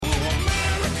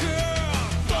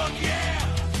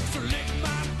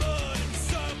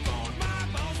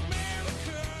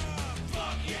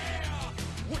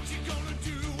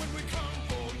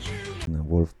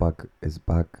Wolfpack is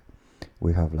back.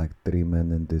 We have like three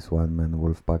men in this one man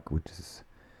Wolfpack, which is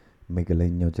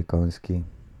Miguelinho Jakonski.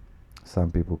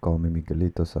 Some people call me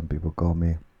Miguelito, some people call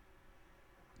me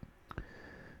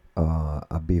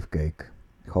a beefcake.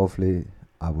 Hopefully,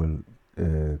 I will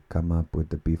come up with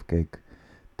the beefcake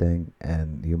thing,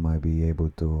 and you might be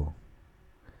able to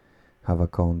have a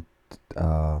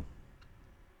uh,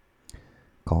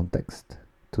 context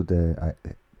to the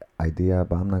idea,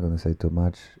 but I'm not gonna say too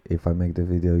much. If I make the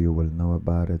video, you will know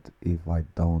about it. If I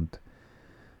don't,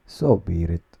 so be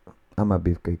it. I'm a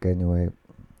beefcake anyway.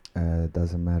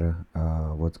 Doesn't matter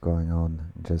what's going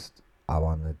on. Just I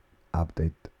want to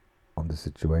update on the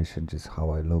situation, just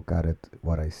how I look at it,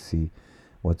 what I see,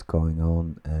 what's going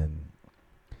on, and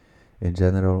in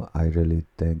general, I really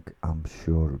think I'm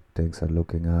sure things are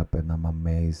looking up, and I'm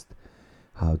amazed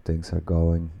how things are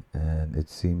going. And it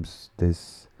seems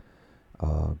this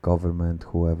government,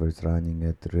 whoever's running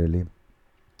it, really,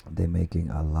 they're making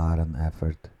a lot of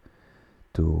effort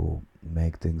to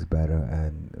make things better.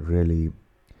 And really,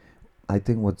 I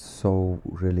think what's so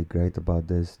really great about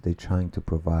this, they're trying to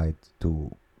provide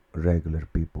to regular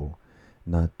people,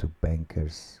 not to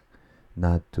bankers,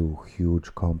 not to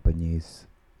huge companies,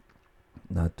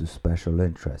 not to special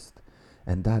interest.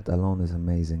 And that alone is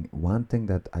amazing. One thing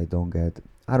that I don't get,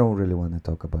 I don't really want to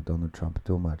talk about Donald Trump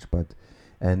too much, but,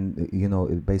 and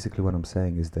basically what I'm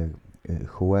saying is that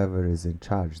whoever is in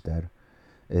charge there,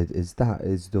 it is that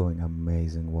is doing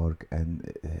amazing work.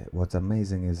 And what's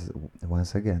amazing is,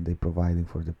 once again, they're providing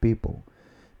for the people,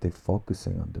 they're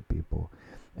focusing on the people.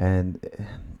 And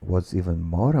what's even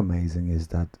more amazing is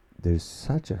that there's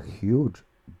such a huge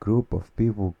group of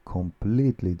people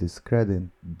completely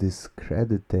discrediting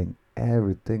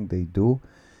everything they do,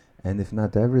 and if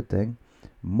not everything,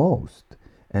 most.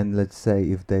 And let's say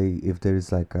if there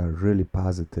is like a really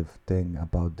positive thing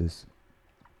about this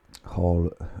whole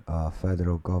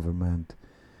federal government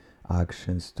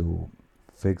actions to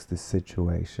fix the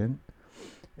situation,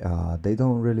 they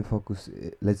don't really focus.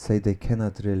 Let's say they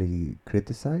cannot really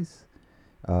criticize.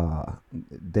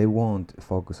 They won't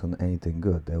focus on anything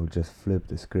good. They will just flip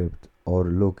the script or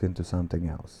look into something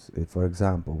else. If, for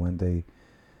example, when they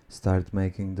start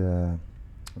making the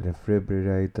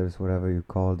refrigerators, whatever you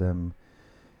call them,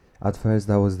 at first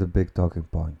that was the big talking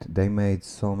point. They made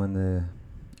so many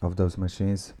of those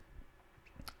machines.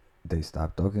 They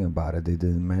stopped talking about it. They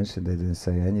didn't mention. They didn't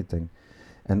say anything.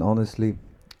 And honestly,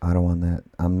 I don't want to.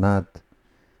 I'm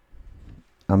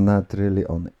not really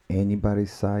on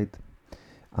anybody's side.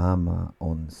 I'm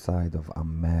on side of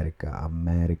America.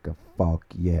 America, fuck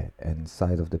yeah, and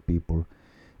side of the people.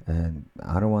 And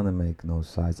I don't want to make no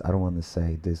sides. I don't want to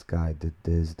say this guy did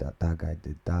this, that guy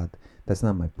did that. That's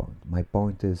not my point. My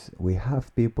point is we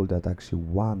have people that actually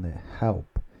want to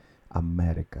help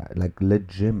America, like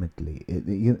legitimately.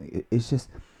 It's just,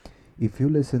 if you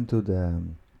listen to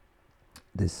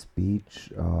the speech,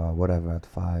 whatever, at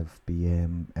 5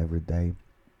 p.m. every day,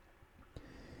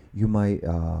 you might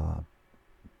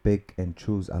pick and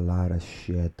choose a lot of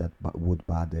shit that would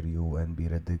bother you and be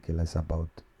ridiculous about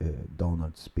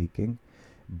Donald speaking.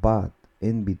 But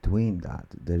in between that,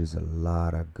 there's a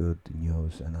lot of good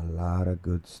news and a lot of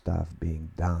good stuff being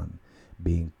done,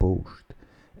 being pushed.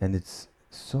 And it's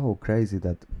so crazy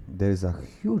that there's a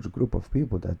huge group of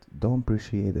people that don't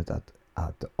appreciate it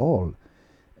at all.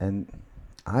 And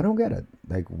I don't get it.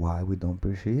 Like, why we don't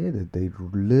appreciate it? They're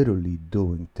literally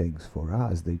doing things for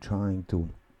us. They're trying to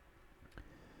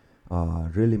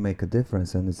really make a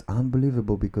difference, and it's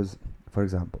unbelievable because, for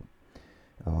example,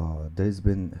 there's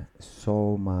been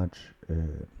so much.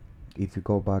 If you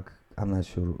go back, I'm not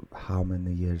sure how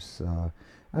many years,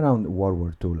 around World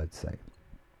War II, let's say,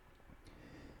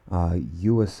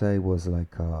 USA was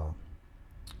like a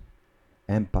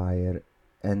empire,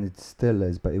 and it still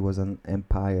is, but it was an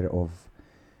empire of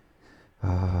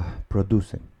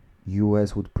producing.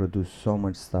 US would produce so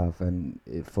much stuff, and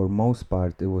for most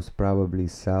part, it was probably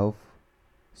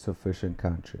self-sufficient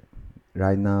country.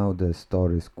 Right now, the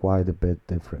story is quite a bit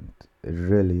different. It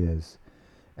really is.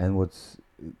 And what's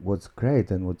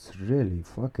great and what's really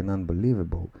fucking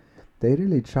unbelievable, they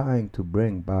really trying to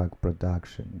bring back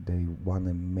production. They want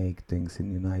to make things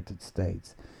in United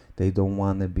States. They don't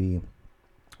want to be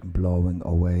blowing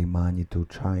away money to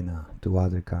China, to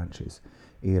other countries,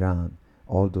 Iran,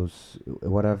 all those,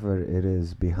 whatever it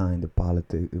is behind the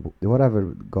politics,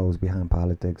 whatever goes behind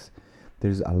politics.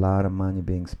 There's a lot of money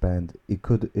being spent. It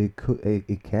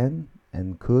can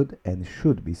and could and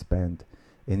should be spent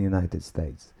in the United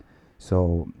States.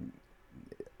 So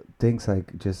things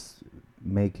like just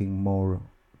making more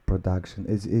production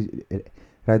is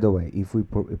right away. If we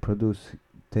produce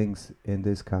things in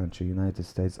this country, United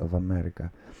States of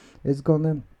America, is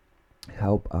gonna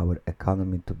help our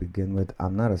economy to begin with.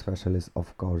 I'm not a specialist,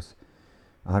 of course.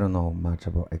 I don't know much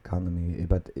about economy,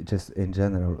 but just in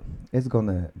general, it's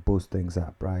gonna boost things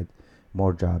up, right?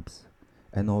 More jobs,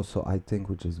 and also I think,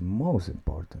 which is most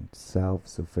important,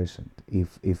 self-sufficient.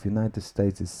 If United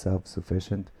States is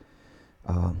self-sufficient,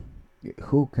 um,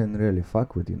 who can really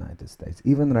fuck with United States?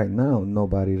 Even right now,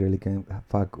 nobody really can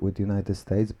fuck with United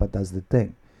States. But that's the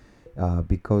thing,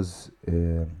 because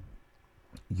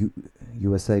U-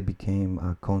 USA became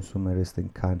a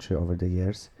consumeristic country over the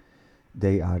years.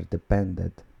 They are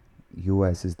dependent.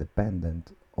 US is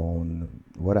dependent on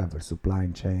whatever supply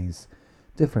chains,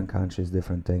 different countries,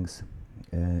 different things,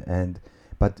 and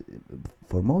but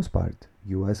for most part,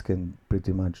 US can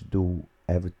pretty much do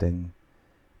everything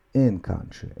in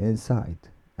country inside,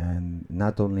 and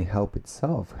not only help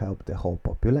itself, help the whole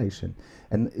population.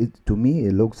 And to me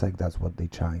it looks like that's what they're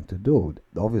trying to do.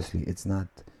 Obviously it's not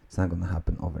going to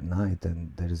happen overnight,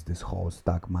 and there is this whole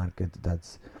stock market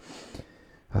that's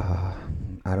uh,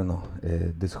 I don't know,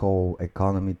 this whole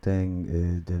economy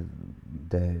thing,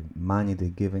 the money they're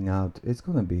giving out, it's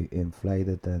gonna be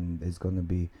inflated, and it's gonna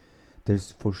be,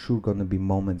 there's for sure gonna be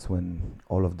moments when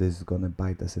all of this is gonna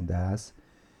bite us in the ass.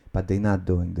 But they're not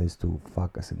doing this to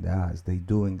fuck us in the ass. They're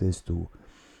doing this to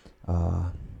uh,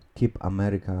 keep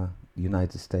America,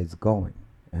 United States going,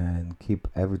 and keep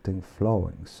everything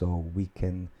flowing, so we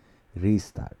can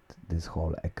restart this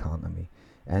whole economy.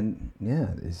 And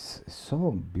yeah, it's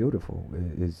so beautiful.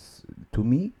 It's, to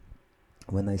me,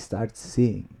 when I start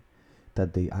seeing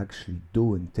that they actually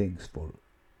doing things for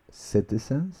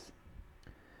citizens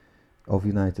of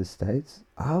United States,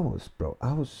 I was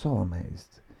so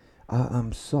amazed.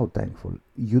 I'm so thankful.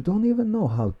 You don't even know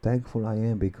how thankful I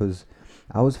am, because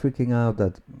I was freaking out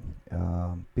that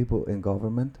people in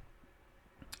government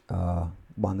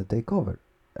want to take over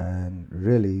and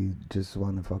really just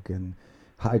want to fucking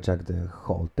hijack the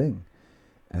whole thing.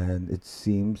 And it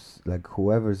seems like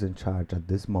whoever's in charge at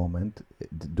this moment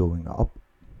doing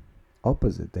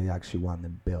opposite. They actually want to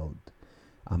build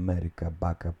America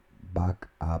back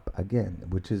up again,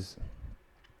 which is,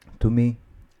 to me,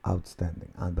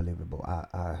 outstanding, unbelievable.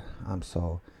 I'm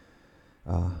so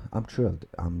I'm thrilled.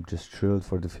 I'm just thrilled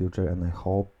for the future, and I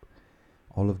hope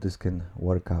all of this can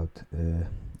work out.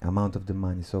 Amount of the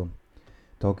money. So,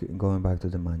 going back to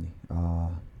the money.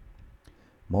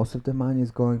 Most of the money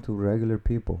is going to regular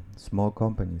people, small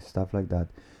companies, stuff like that.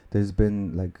 There's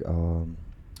been like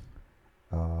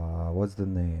what's the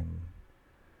name?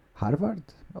 Harvard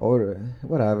or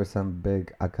whatever, some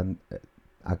big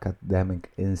academic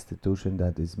institution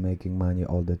that is making money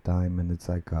all the time, and it's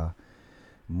like a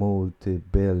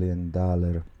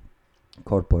multi-billion-dollar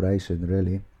corporation.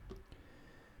 Really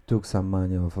took some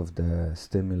money off of the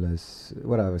stimulus,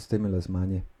 whatever stimulus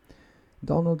money.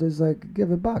 Donald is like,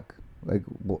 give it back, like,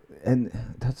 and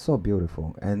that's so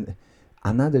beautiful. And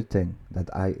another thing that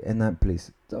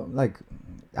please don't, like,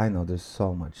 I know there's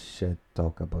so much shit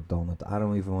talk about Donald. I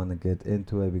don't even want to get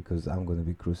into it, because I'm gonna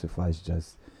be crucified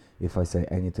just if I say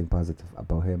anything positive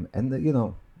about him. And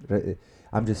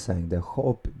I'm just saying, the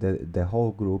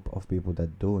whole group of people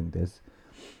that doing this,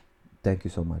 thank you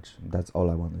so much. That's all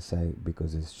I want to say,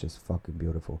 because it's just fucking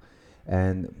beautiful.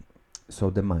 And so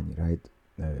the money, right?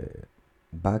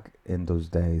 Back in those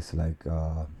days, like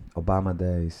Obama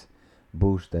days,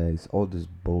 Bush days, all this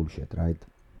bullshit, right?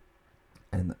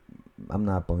 And I'm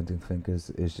not pointing fingers,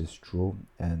 it's just true.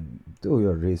 And do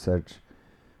your research,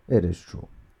 it is true.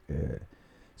 Uh,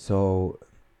 so,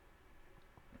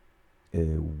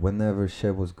 whenever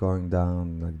shit was going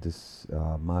down, like this,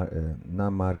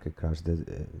 not market crash,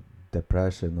 the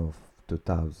depression of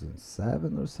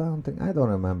 2007 or something, I don't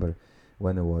remember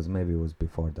when it was, maybe it was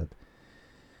before that.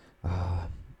 Uh,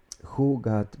 who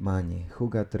got money? Who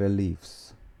got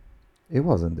reliefs? It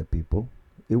wasn't the people.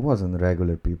 It wasn't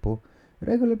regular people.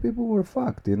 Regular people were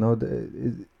fucked. It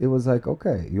was like,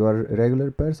 okay, you are a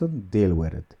regular person, deal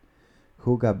with it.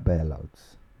 Who got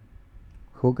bailouts?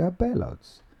 Who got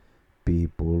bailouts?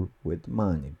 People with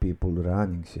money, people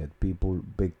running shit, people,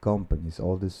 big companies,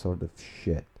 all this sort of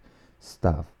shit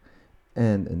stuff.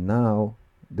 And now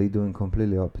they doing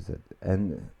completely opposite.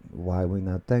 And why we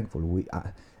not thankful?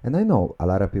 And I know a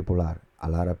lot of people are. A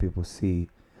lot of people see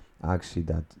actually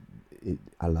that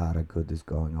a lot of good is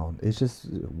going on. It's just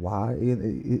why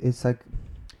it's like,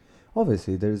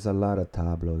 obviously there's a lot of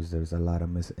tabloids, there's a lot of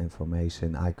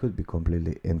misinformation. I could be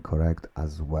completely incorrect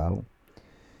as well,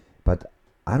 but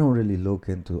I don't really look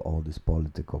into all this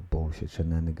political bullshit,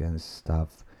 shenanigans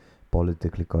stuff,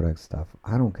 politically correct stuff.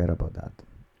 I don't care about that.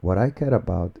 What I care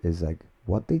about is like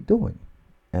what they doing.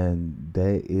 and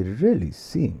it really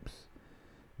seems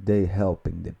they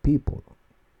helping the people.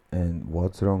 And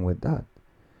what's wrong with that?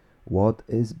 What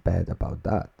is bad about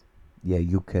that? Yeah,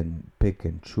 you can pick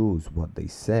and choose what they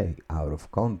say out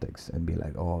of context and be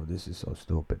like, oh, this is so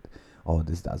stupid. Oh,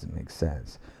 this doesn't make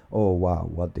sense. Oh, wow,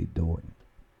 what they doing?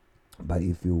 But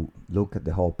if you look at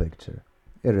the whole picture,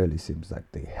 it really seems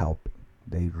like they helping.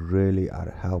 They really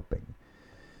are helping.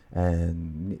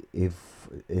 And if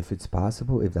it's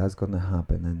possible, if that's gonna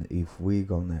happen, and if we're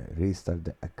gonna restart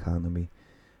the economy,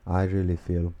 I really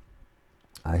feel,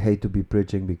 I hate to be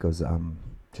preaching because I'm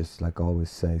just like I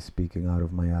always say, speaking out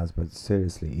of my ass, but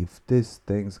seriously, if this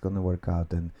thing's gonna work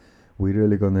out and we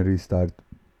really gonna restart,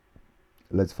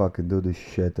 let's fucking do this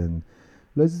shit, and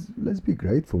let's be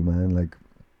grateful, man. Like,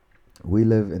 we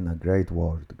live in a great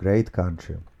world, great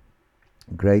country,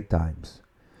 great times,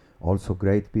 also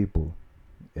great people.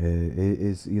 It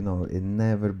is, it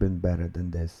never been better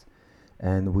than this,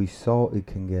 and we saw it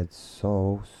can get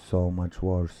so much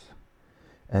worse,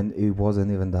 and it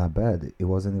wasn't even that bad. It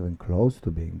wasn't even close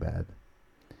to being bad.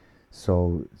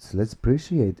 So let's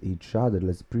appreciate each other.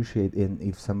 Let's appreciate, and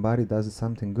if somebody does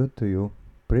something good to you,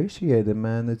 appreciate it,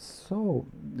 man. It's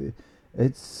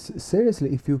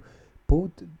seriously, if you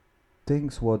put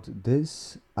things what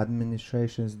this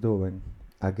administration is doing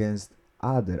against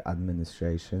other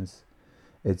administrations,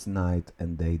 it's night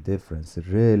and day difference. It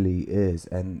really is.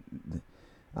 And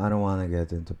I don't want to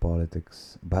get into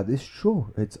politics, but it's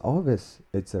true. It's obvious.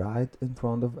 It's right in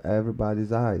front of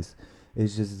everybody's eyes.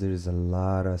 It's just there's a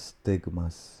lot of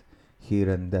stigmas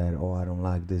here and there. Oh, I don't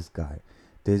like this guy.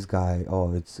 This guy,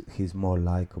 oh, he's more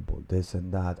likable. This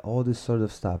and that. All this sort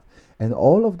of stuff. And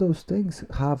all of those things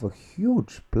have a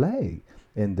huge play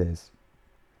in this.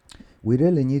 We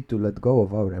really need to let go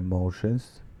of our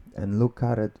emotions and look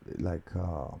at it like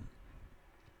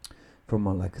from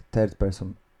a like third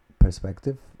person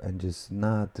perspective, and just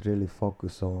not really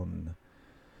focus on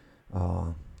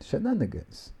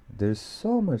shenanigans. There's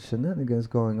so much shenanigans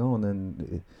going on,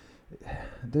 and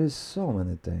there's so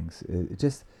many things. It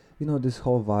just, this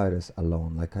whole virus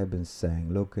alone, like I've been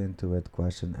saying, look into it,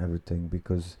 question everything,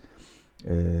 because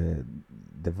the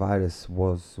virus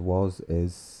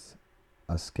is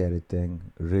a scary thing,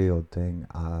 real thing.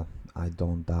 I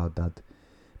don't doubt that,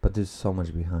 but there's so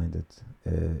much behind it.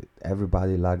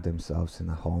 Everybody locked themselves in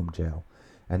a home jail,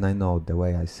 and I know the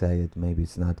way I say it, maybe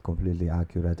it's not completely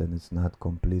accurate and it's not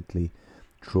completely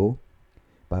true,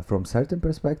 but from certain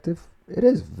perspective, it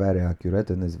is very accurate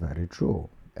and it's very true.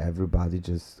 Everybody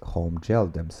just home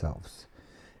jailed themselves,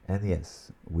 and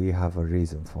yes, we have a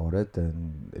reason for it,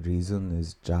 and reason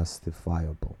is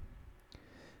justifiable.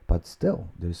 But still,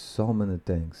 there's so many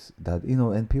things that,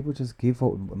 and people just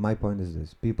my point is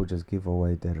this: people just give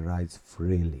away their rights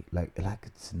freely, like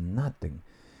it's nothing.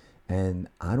 And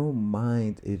I don't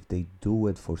mind if they do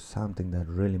it for something that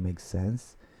really makes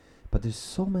sense, but there's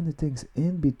so many things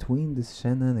in between the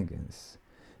shenanigans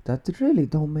that really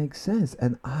don't make sense.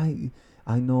 And I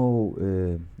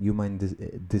know you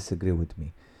might disagree with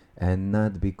me and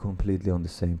not be completely on the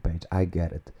same page. I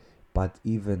get it. But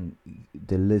even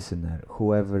the listener,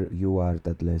 whoever you are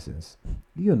that listens,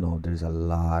 there's a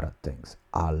lot of things,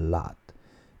 a lot,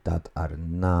 that are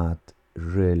not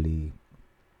really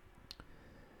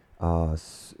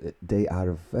they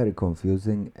are very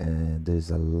confusing, and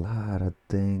there's a lot of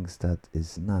things that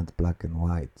is not black and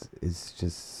white. It's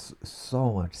just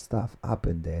so much stuff up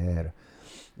in the air.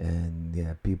 And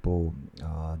yeah, people,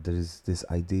 there's this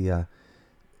idea,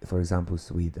 for example,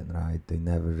 Sweden, right? They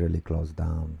never really closed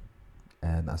down,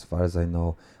 and as far as I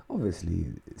know, obviously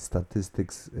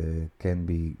statistics can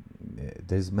be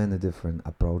there's many different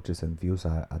approaches and views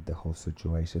at the whole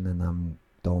situation, and I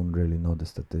don't really know the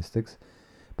statistics,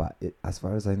 but as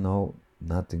far as I know,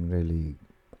 nothing really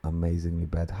amazingly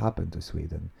bad happened to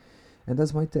Sweden. And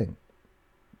that's my thing.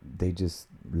 They just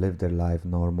lived their life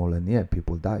normal, and yeah,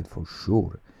 people died for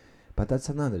sure. But that's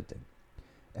another thing.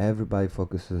 Everybody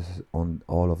focuses on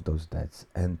all of those deaths,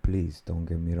 and please don't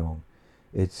get me wrong.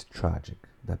 It's tragic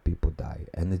that people die,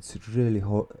 and it's really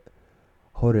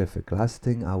horrific. Last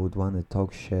thing I would want to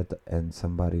talk shit and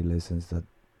somebody listens that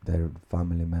their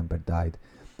family member died.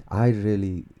 I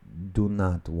really do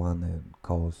not want to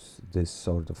cause this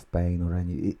sort of pain or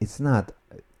any. It's not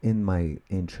in my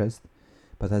interest.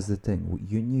 But that's the thing.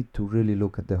 You need to really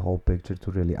look at the whole picture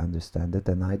to really understand it,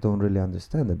 and I don't really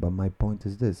understand it. But my point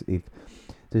is this: if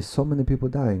there's so many people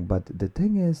dying, but the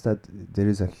thing is that there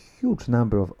is a huge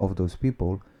number of those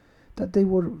people that they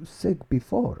were sick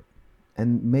before,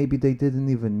 and maybe they didn't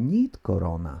even need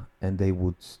corona, and they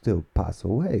would still pass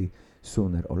away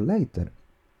sooner or later.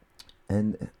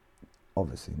 And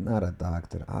obviously, not a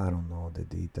doctor, I don't know the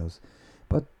details,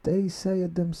 but they say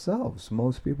it themselves.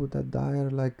 Most people that die are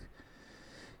like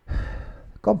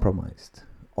compromised,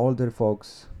 older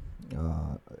folks,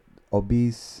 uh,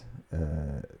 obese,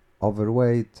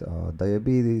 overweight,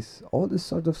 diabetes, all this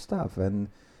sort of stuff. And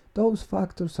those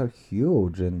factors are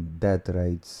huge in death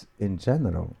rates in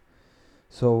general.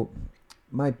 So,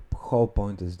 my whole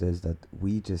point is this, that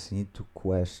we just need to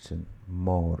question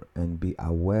more and be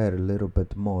aware a little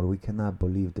bit more. We cannot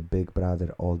believe the big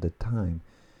brother all the time,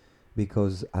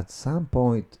 because at some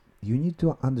point you need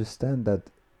to understand that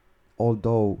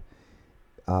although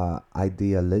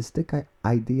idealistic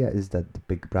idea is that the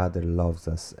big brother loves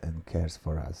us and cares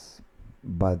for us,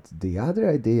 but the other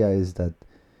idea is that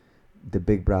the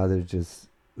big brother just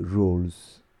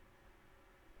rules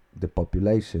the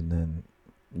population, and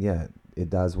yeah, it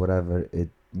does whatever it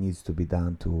needs to be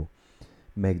done to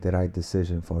make the right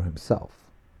decision for himself.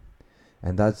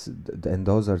 And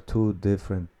those are two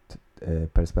different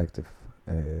perspectives.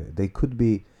 They could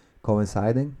be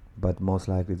coinciding, but most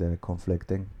likely they're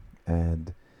conflicting.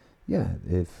 And yeah,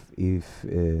 if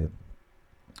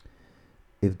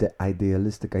the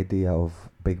idealistic idea of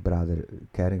big brother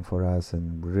caring for us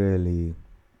and really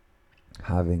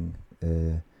having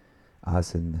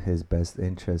us in his best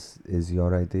interest is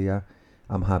your idea,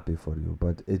 I'm happy for you.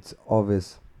 But it's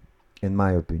obvious, in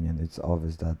my opinion, it's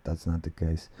obvious that that's not the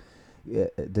case. Yeah,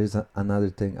 there's another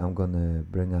thing I'm gonna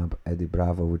bring up, Eddie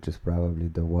Bravo, which is probably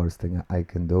the worst thing I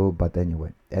can do. But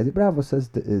anyway, Eddie Bravo says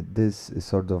this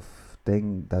sort of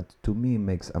thing that to me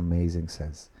makes amazing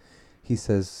sense. He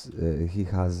says he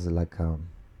has like a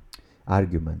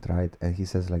argument, right? And he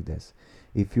says like this: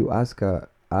 if you ask a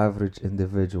average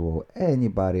individual,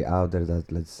 anybody out there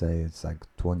that, let's say, it's like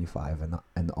 25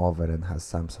 and over and has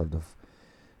some sort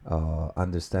of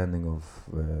understanding of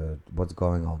what's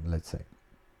going on, let's say,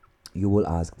 you will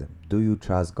ask them, do you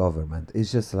trust government?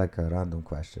 It's just like a random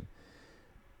question.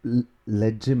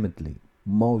 Legitimately,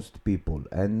 most people,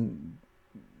 and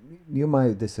you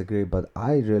might disagree, but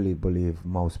I really believe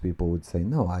most people would say,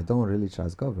 no, I don't really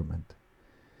trust government.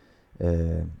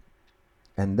 uh,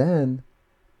 and then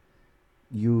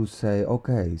you say,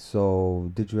 okay,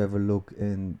 so did you ever look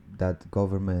in that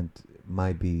government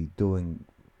might be doing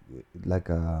like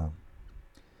a,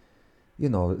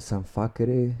 some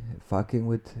fucking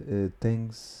with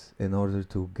things in order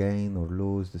to gain or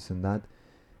lose this and that,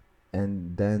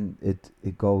 and then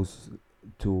it goes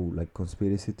to like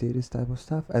conspiracy theories type of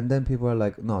stuff, and then people are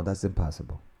like, no, that's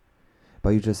impossible.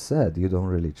 But you just said you don't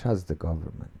really trust the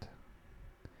government.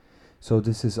 So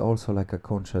this is also like a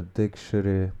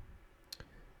contradictory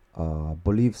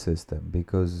belief system,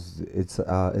 because it's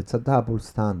a double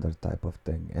standard type of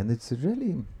thing, and it's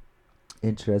really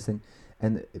interesting.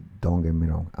 And don't get me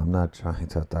wrong, I'm not trying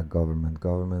to attack government.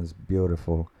 Government is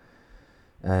beautiful,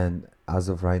 and as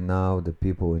of right now, the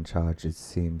people in charge, it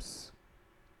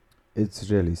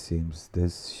really seems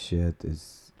this shit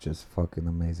is just fucking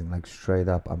amazing, like straight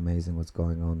up amazing what's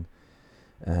going on,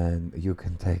 and you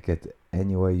can take it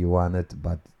any way you want it,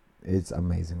 but it's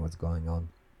amazing what's going on.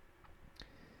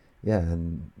 Yeah,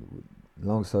 and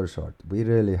long story short, we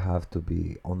really have to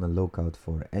be on the lookout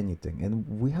for anything,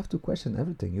 and we have to question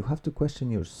everything. You have to question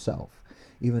yourself.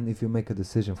 Even if you make a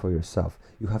decision for yourself,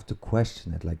 you have to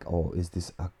question it, like, oh, is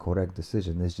this a correct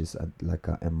decision? Is just like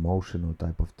an emotional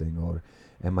type of thing, or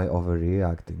am I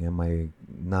overreacting? Am I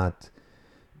not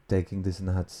taking this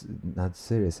not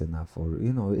serious enough? Or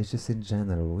it's just in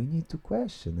general we need to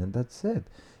question, and that's it.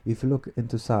 If you look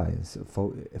into science,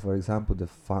 for example,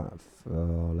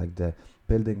 like the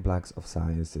building blocks of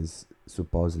science is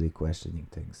supposedly questioning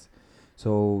things.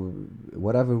 So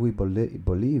whatever we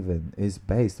believe in is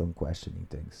based on questioning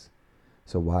things.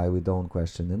 So why we don't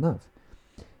question enough?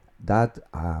 That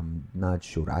I'm not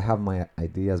sure. I have my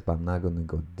ideas, but I'm not gonna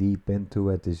go deep into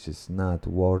it. It's just not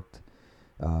worth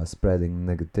spreading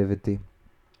negativity.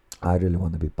 I really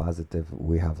want to be positive.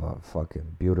 We have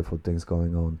fucking beautiful things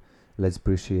going on. Let's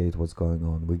appreciate what's going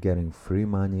on. We're getting free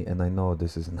money, and I know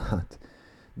this is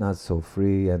not so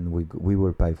free, and we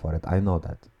will pay for it. I know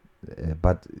that.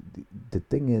 But the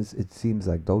thing is, it seems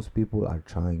like those people are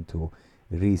trying to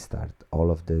restart all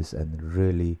of this and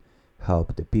really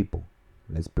help the people.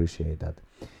 Let's appreciate that.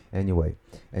 Anyway,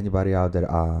 anybody out there,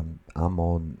 I'm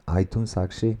on iTunes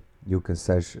actually. You can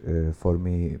search for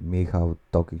me, Michał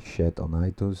Talking Shit on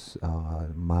iTunes.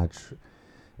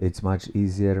 It's much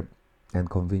easier and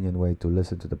convenient way to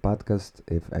listen to the podcast.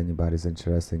 If anybody's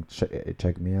interested,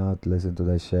 check me out, listen to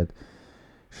that shit,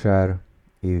 share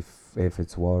if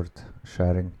it's worth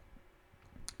sharing.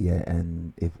 Yeah,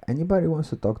 and if anybody wants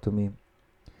to talk to me,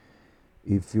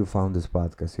 if you found this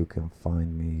podcast, you can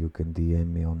find me, you can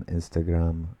DM me on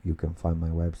Instagram, you can find my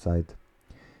website.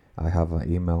 I have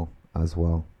an email as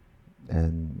well.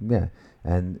 And yeah,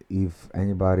 and if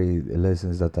anybody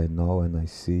listens that I know and I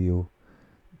see you,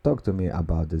 talk to me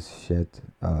about this shit.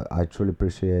 I truly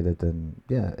appreciate it, and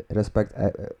yeah, respect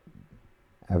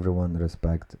everyone.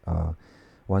 Respect.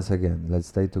 Once again, let's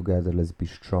stay together. Let's be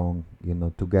strong. You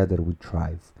know, together we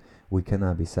thrive. We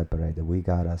cannot be separated. We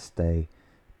gotta stay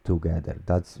together.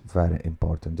 That's very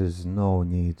important. There's no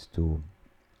need to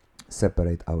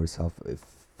separate ourselves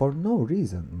for no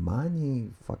reason.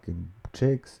 Money, fucking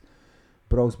chicks,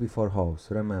 bros before hoes.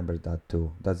 Remember that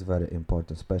too. That's very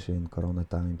important, especially in Corona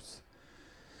times.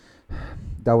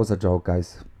 That was a joke,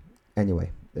 guys.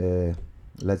 Anyway,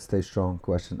 let's stay strong,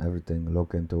 question everything,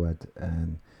 look into it,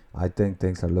 and I think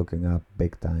things are looking up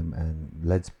big time. And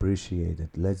let's appreciate it.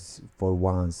 Let's, for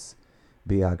once,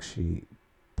 be actually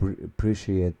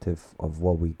appreciative of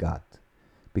what we got,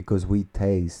 because we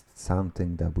taste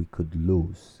something that we could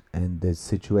lose, and the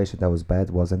situation that was bad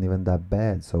wasn't even that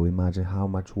bad. So imagine how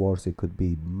much worse it could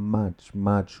be. Much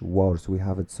worse. We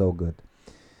have it so good.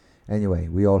 Anyway,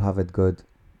 we all have it good.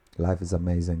 Life is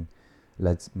amazing.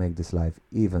 Let's make this life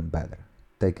even better.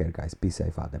 Take care, guys. Be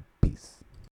safe out there. Peace.